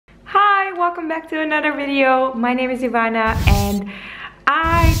welcome back to another video. My name is Ivana and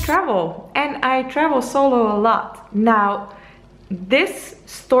I travel solo a lot. Now, this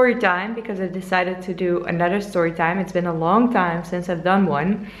story time, because I decided to do another story time, it's been a long time since I've done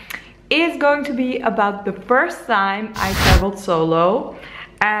one, is going to be about the first time I traveled solo.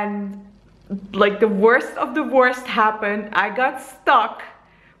 And like the worst of the worst happened. I got stuck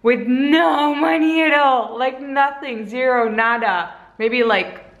with no money at all, like nothing, zero, nada, maybe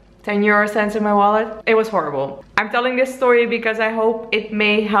like 10 euro cents in my wallet. It was horrible. I'm telling this story because I hope it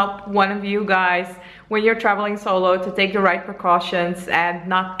may help one of you guys when you're traveling solo to take the right precautions and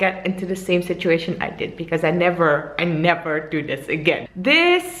not get into the same situation I did, because I never do this again.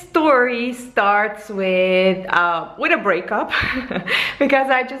 This story starts with a breakup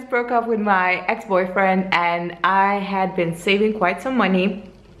because I just broke up with my ex-boyfriend and I had been saving quite some money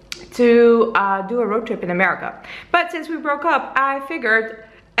to do a road trip in America. But since we broke up, I figured,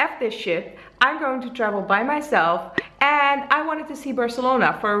 F this shit, I'm going to travel by myself, and I wanted to see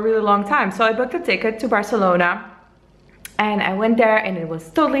Barcelona for a really long time. So I booked a ticket to Barcelona and I went there, and it was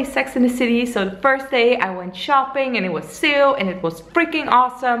totally Sex in the City. So the first day I went shopping and it was sale and it was freaking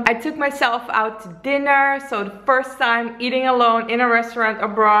awesome. I took myself out to dinner. So the first time eating alone in a restaurant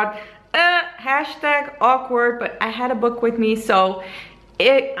abroad, hashtag awkward, but I had a book with me, so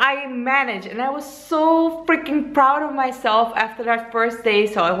I managed, and I was so freaking proud of myself after that first day.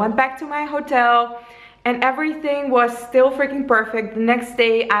 So I went back to my hotel and everything was still freaking perfect. The next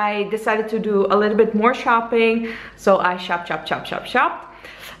day I decided to do a little bit more shopping. So I shopped.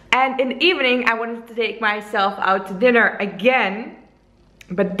 And in the evening I wanted to take myself out to dinner again.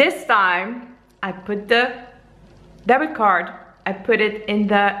 But this time I put the debit card, I put it in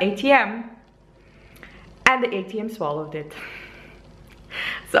the ATM, and the ATM swallowed it.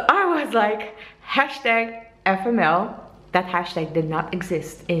 So I was like, hashtag FML. That hashtag did not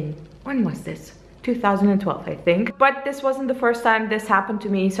exist in, when was this? 2012, I think. But this wasn't the first time this happened to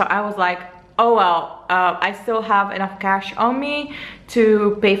me. So I was like, oh well, I still have enough cash on me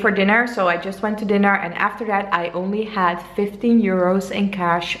to pay for dinner. So I just went to dinner, and after that I only had 15 euros in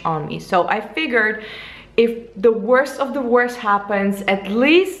cash on me. So I figured, if the worst of the worst happens, at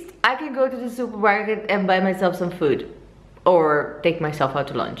least I can go to the supermarket and buy myself some food, or take myself out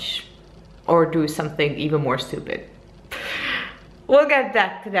to lunch, or do something even more stupid. We'll get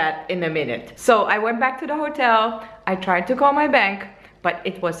back to that in a minute. So I went back to the hotel. I tried to call my bank, but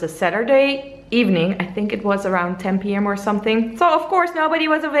it was a Saturday evening. I think it was around 10 p.m. or something. So of course nobody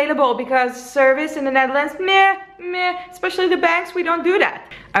was available, because service in the Netherlands, meh, especially the banks, we don't do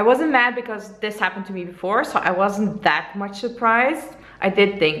that. I wasn't mad because this happened to me before, so I wasn't that much surprised. I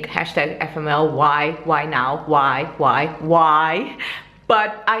did think, hashtag FML, why now, why?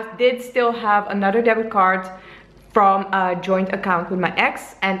 But I did still have another debit card from a joint account with my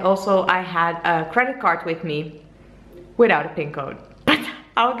ex, and also I had a credit card with me without a PIN code. But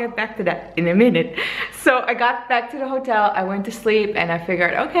I'll get back to that in a minute. So I got back to the hotel, I went to sleep, and I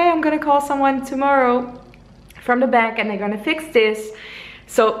figured, okay, I'm gonna call someone tomorrow from the bank and they're gonna fix this.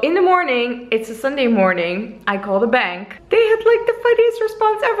 So in the morning, it's a Sunday morning, I call the bank. They had like the funniest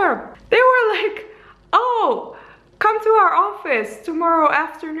response ever. They were like, oh, come to our office tomorrow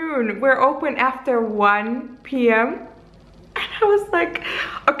afternoon. We're open after 1 p.m. And I was like,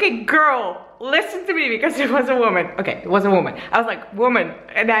 okay, girl, listen to me, because it was a woman. Okay, it was a woman. I was like, woman,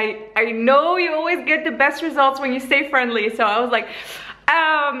 and I know you always get the best results when you stay friendly. So I was like,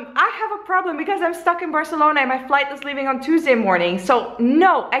 I have a problem because I'm stuck in Barcelona and my flight is leaving on Tuesday morning. So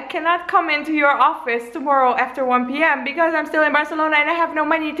no, I cannot come into your office tomorrow after 1 p.m. because I'm still in Barcelona and I have no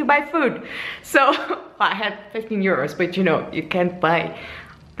money to buy food. So I had 15 euros, but you know, you can't buy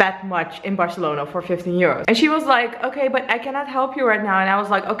that much in Barcelona for 15 euros. And she was like, okay, but I cannot help you right now. And I was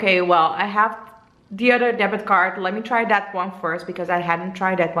like, okay, well, I have the other debit card, let me try that one first, because I hadn't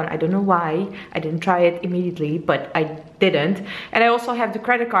tried that one. I don't know why I didn't try it immediately, but I didn't. And I also have the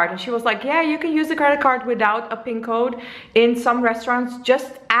credit card. And she was like, yeah, you can use the credit card without a PIN code in some restaurants.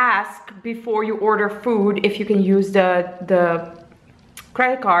 Just ask before you order food if you can use the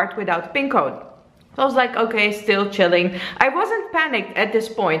credit card without the PIN code. So I was like, okay, still chilling. I wasn't panicked at this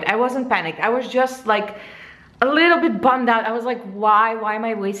point. I wasn't panicked. I was just like a little bit bummed out. I was like, why am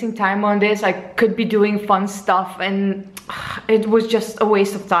I wasting time on this? I could be doing fun stuff, and it was just a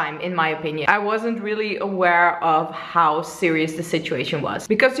waste of time, in my opinion. I wasn't really aware of how serious the situation was,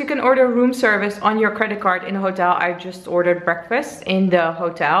 because you can order room service on your credit card in a hotel. I just ordered breakfast in the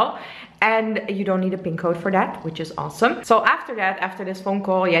hotel, and you don't need a PIN code for that, which is awesome. So after that, after this phone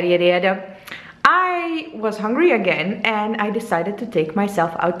call, yada, I was hungry again, and I decided to take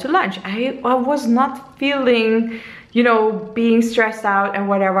myself out to lunch. I was not feeling, you know, being stressed out and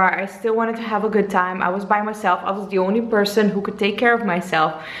whatever. I still wanted to have a good time. I was by myself. I was the only person who could take care of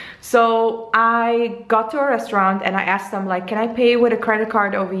myself. So I got to a restaurant and I asked them like, can I pay with a credit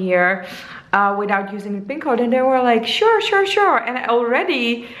card over here without using the PIN code? And they were like, sure, sure, sure. And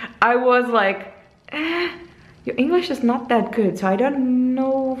I was like, your English is not that good, so I don't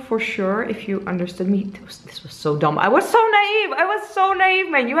know for sure if you understood me. This was so dumb. I was so naive,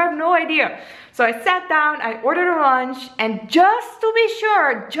 man. You have no idea. So I sat down, I ordered a lunch, and just to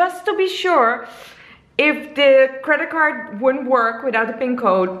be sure, if the credit card wouldn't work without the PIN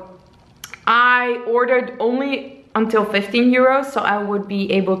code, I ordered only until 15 euros, so I would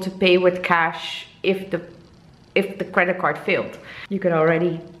be able to pay with cash if the credit card failed. You can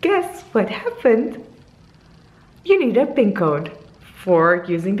already guess what happened. You need a PIN code for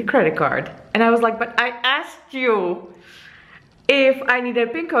using the credit card. And I was like, but I asked you if I needed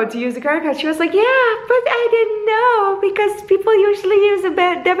a PIN code to use the credit card. She was like, yeah, but I didn't know because people usually use a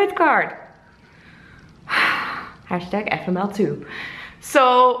debit card. Hashtag FML2.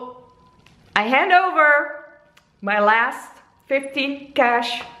 So I hand over my last 15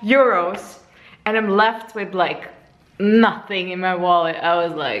 cash euros and I'm left with like nothing in my wallet. I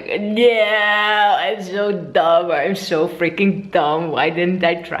was like, yeah, I'm so dumb. I'm so freaking dumb. Why didn't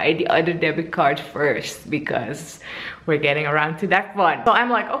I try the other debit card first? Because we're getting around to that one. So I'm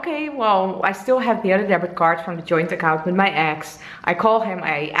like, okay, well, I still have the other debit card from the joint account with my ex. I call him,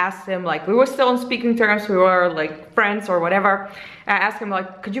 I asked him, like, we were still on speaking terms, we were like friends or whatever. I asked him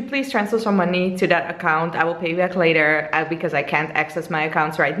like, could you please transfer some money to that account? I will pay you back later because I can't access my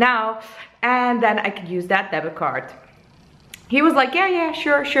accounts right now. And then I could use that debit card. He was like, yeah,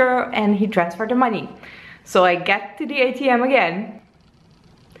 sure, sure. And he transferred the money. So I get to the ATM again.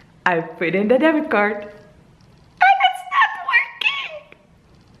 I put in the debit card. And it's not working.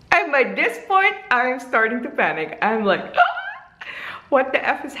 And by this point, I'm starting to panic. I'm like, what the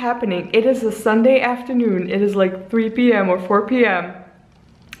F is happening? It is a Sunday afternoon. It is like 3 p.m. or 4 p.m.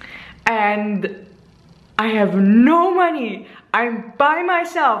 And I have no money. I'm by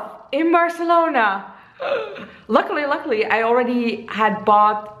myself in Barcelona. Luckily, I already had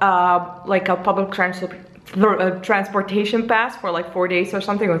bought like a public transportation pass for like 4 days or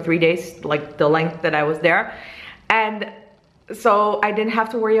something, or 3 days, like the length that I was there. And so I didn't have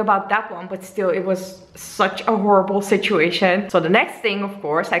to worry about that one, but still it was such a horrible situation. So the next thing, of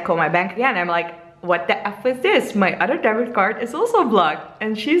course, I call my bank again. I'm like, what the F is this? My other debit card is also blocked.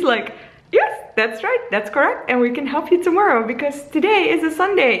 And she's like, yes, that's right, that's correct, and we can help you tomorrow because today is a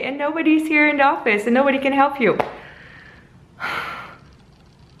Sunday and nobody's here in the office and nobody can help you.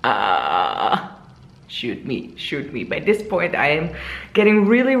 Shoot me. By this point, I am getting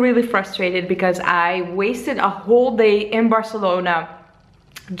really frustrated because I wasted a whole day in Barcelona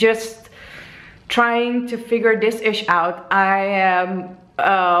just trying to figure this ish out. I am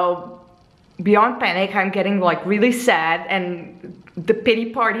beyond panic. I'm getting like really sad and the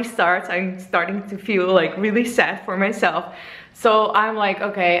pity party starts. I'm starting to feel like really sad for myself. So I'm like,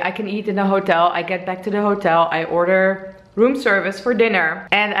 okay, I can eat in the hotel. I get back to the hotel, I order room service for dinner,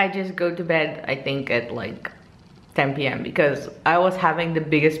 and I just go to bed, I think at like 10 p.m. because I was having the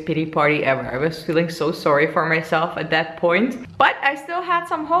biggest pity party ever. I was feeling so sorry for myself at that point, but I still had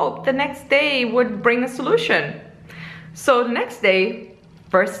some hope the next day would bring a solution. So the next day,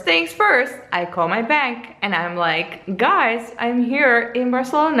 first things first, I call my bank and I'm like, guys, I'm here in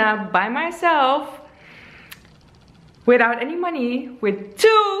Barcelona by myself without any money with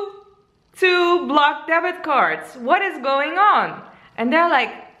two blocked debit cards. What is going on? And they're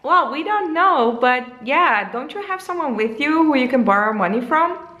like, well, we don't know, but yeah, don't you have someone with you who you can borrow money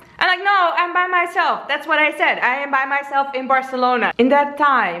from? I'm like, no, I'm by myself. That's what I said. I am by myself in Barcelona. In that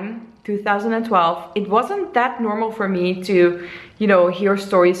time, 2012, it wasn't that normal for me to, you know, hear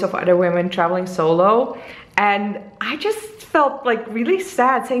stories of other women traveling solo. And I just felt like really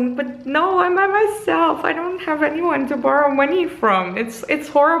sad saying, but no, I'm by myself. I don't have anyone to borrow money from. It's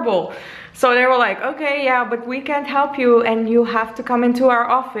horrible. So they were like, okay, yeah, but we can't help you and you have to come into our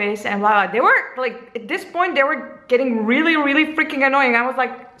office and blah, blah. They were like, at this point, they were getting really freaking annoying. I was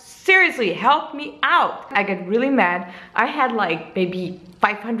like, seriously, help me out. I get really mad. I had like maybe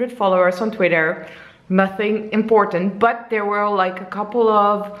 500 followers on Twitter, nothing important, but there were like a couple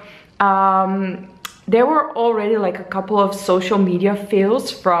of, there were already like a couple of social media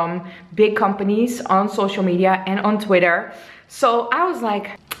fails from big companies on social media and on Twitter. So I was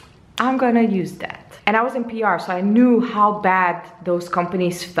like, I'm gonna use that. And I was in PR, so I knew how bad those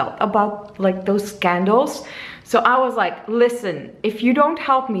companies felt about like those scandals. So I was like, listen, if you don't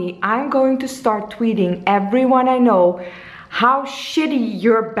help me, I'm going to start tweeting everyone I know how shitty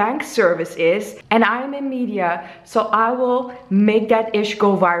your bank service is, and I'm in media, so I will make that ish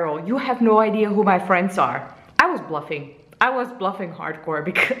go viral. You have no idea who my friends are. I was bluffing. I was bluffing hardcore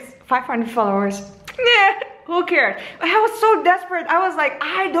because 500 followers, yeah, who cares? I was so desperate. I was like,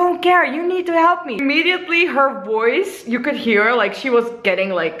 I don't care. You need to help me. Immediately, her voice, you could hear like she was getting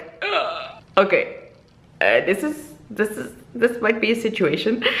like, okay, this might be a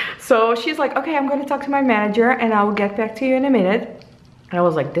situation. So she's like, okay, I'm going to talk to my manager and I will get back to you in a minute. And I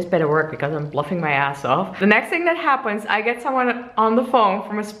was like, this better work because I'm bluffing my ass off. The next thing that happens, I get someone on the phone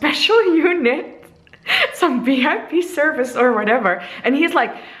from a special unit, some VIP service or whatever, and he's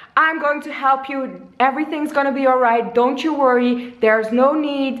like, I'm going to help you. Everything's gonna be all right. Don't you worry. There's no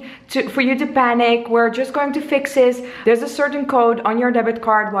need for you to panic. We're just going to fix this. There's a certain code on your debit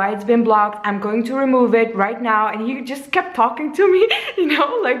card why it's been blocked. I'm going to remove it right now. And he just kept talking to me, you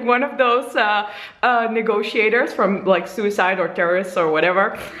know, like one of those negotiators from like suicide or terrorists or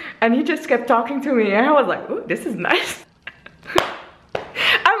whatever. And he just kept talking to me, and I was like, ooh, this is nice.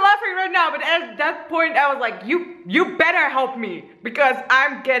 I'm laughing right now, but at that point I was like, you better help me because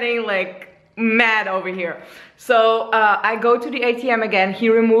I'm getting like mad over here. So I go to the ATM again.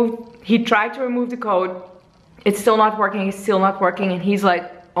 He tried to remove the code. It's still not working. It's still not working. And he's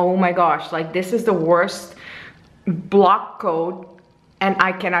like, oh my gosh, like this is the worst block code and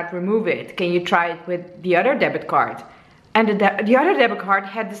I cannot remove it. Can you try it with the other debit card? And the other debit card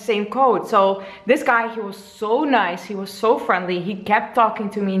had the same code. So this guy, he was so nice. He was so friendly. He kept talking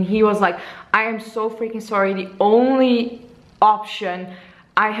to me and he was like, I am so freaking sorry. The only option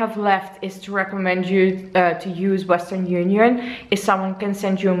I have left is to recommend you to use Western Union. If someone can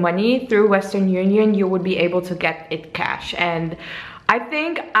send you money through Western Union, you would be able to get it cash. And I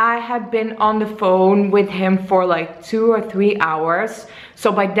think I had been on the phone with him for like 2 or 3 hours.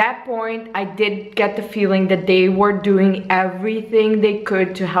 So by that point, I did get the feeling that they were doing everything they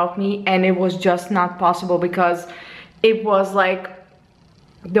could to help me, and it was just not possible because it was like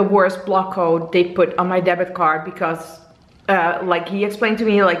the worst block code they put on my debit card because like he explained to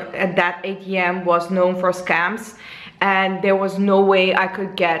me, like that ATM was known for scams and there was no way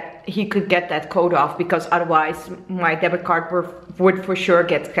he could get that code off because otherwise my debit card would for sure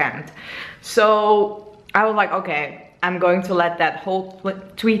get scammed. So I was like, okay, I'm going to let that whole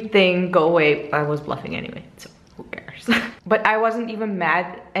tweet thing go away. I was bluffing anyway, so who cares? But I wasn't even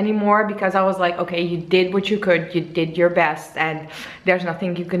mad anymore because I was like, okay, you did what you could, you did your best, and there's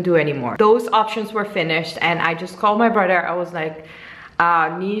nothing you can do anymore. Those options were finished, and I just called my brother. I was like,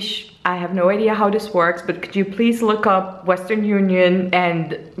 Nish, I have no idea how this works, but could you please look up Western Union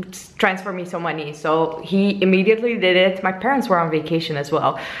and transfer me some money? So he immediately did it. My parents were on vacation as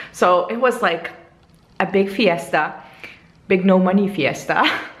well. So it was like a big fiesta, big no money fiesta.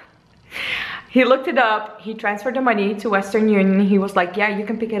 He looked it up, he transferred the money to Western Union. He was like, yeah, you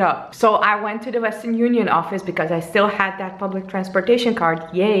can pick it up. So I went to the Western Union office because I still had that public transportation card.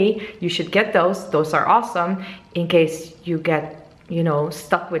 Yay, you should get those. Those are awesome in case you get, you know,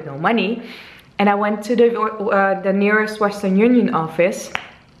 stuck with no money. And I went to the nearest Western Union office,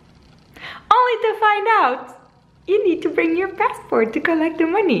 only to find out you need to bring your passport to collect the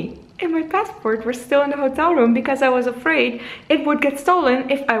money. And my passport was still in the hotel room because I was afraid it would get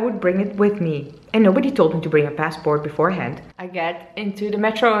stolen if I would bring it with me. And nobody told me to bring a passport beforehand. I get into the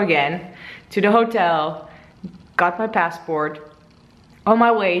metro again, to the hotel, got my passport. On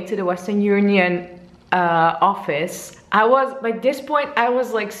my way to the Western Union office, by this point, I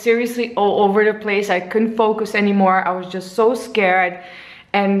was like seriously all over the place. I couldn't focus anymore. I was just so scared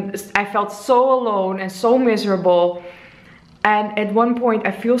and I felt so alone and so miserable. And at one point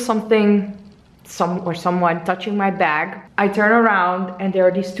I feel someone touching my bag. I turn around and there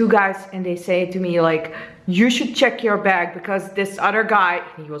are these two guys and they say to me like, you should check your bag because this other guy,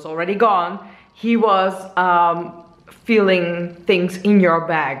 he was already gone, he was feeling things in your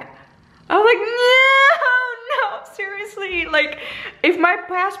bag. I was like, no, seriously. Like if my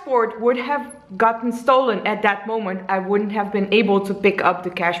passport would have gotten stolen at that moment, I wouldn't have been able to pick up the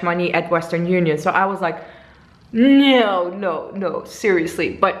cash money at Western Union. So I was like, no,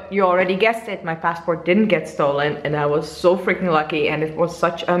 seriously. But you already guessed it, my passport didn't get stolen and I was so freaking lucky, and it was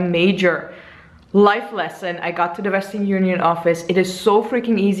such a major life lesson. I got to the Western Union office. It is so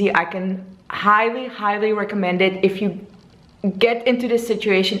freaking easy. I can highly recommend it if you get into this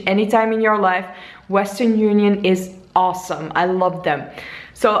situation anytime in your life. Western Union is awesome. I love them.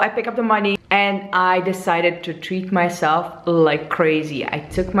 So I pick up the money and I decided to treat myself like crazy. I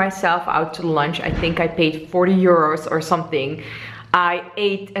took myself out to lunch. I think I paid 40 euros or something. I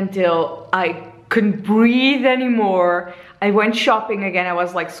ate until I couldn't breathe anymore. I went shopping again. I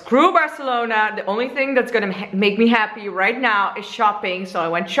was like, screw Barcelona. The only thing that's gonna make me happy right now is shopping. So I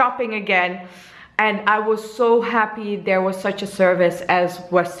went shopping again. And I was so happy there was such a service as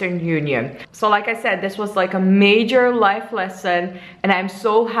Western Union. So like I said, this was like a major life lesson, and I'm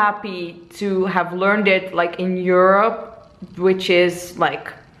so happy to have learned it like in Europe, which is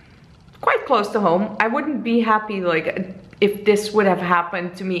like quite close to home. I wouldn't be happy like if this would have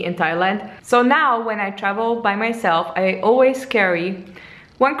happened to me in Thailand. So now when I travel by myself, I always carry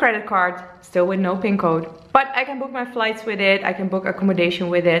one credit card, still with no PIN code. But I can book my flights with it, I can book accommodation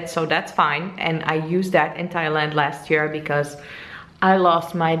with it, so that's fine. And I used that in Thailand last year because I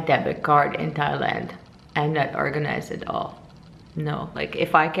lost my debit card in Thailand. I'm not organized at all. No, like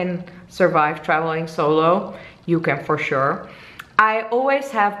if I can survive traveling solo, you can for sure. I always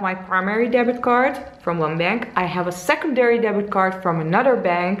have my primary debit card from one bank. I have a secondary debit card from another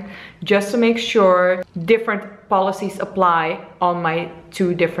bank just to make sure different policies apply on my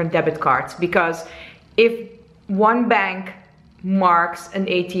two different debit cards, because if one bank marks an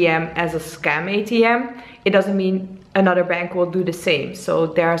ATM as a scam ATM, it doesn't mean another bank will do the same. So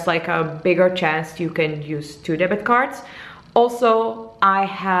there's like a bigger chance you can use two debit cards. Also, I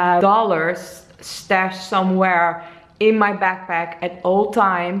have dollars stashed somewhere in my backpack at all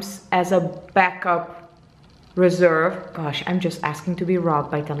times as a backup reserve. Gosh, I'm just asking to be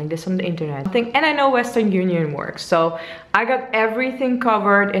robbed by telling this on the internet. And I know Western Union works, so I got everything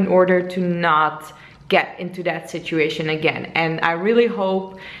covered in order to not get into that situation again. And I really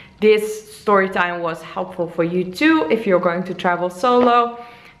hope this story time was helpful for you too, if you're going to travel solo,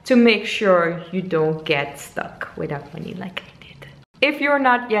 to make sure you don't get stuck without money like I did. If you're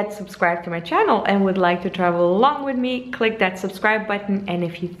not yet subscribed to my channel and would like to travel along with me, click that subscribe button. And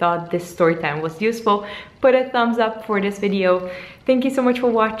if you thought this story time was useful, put a thumbs up for this video. Thank you so much for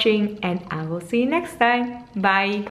watching, and I will see you next time. Bye.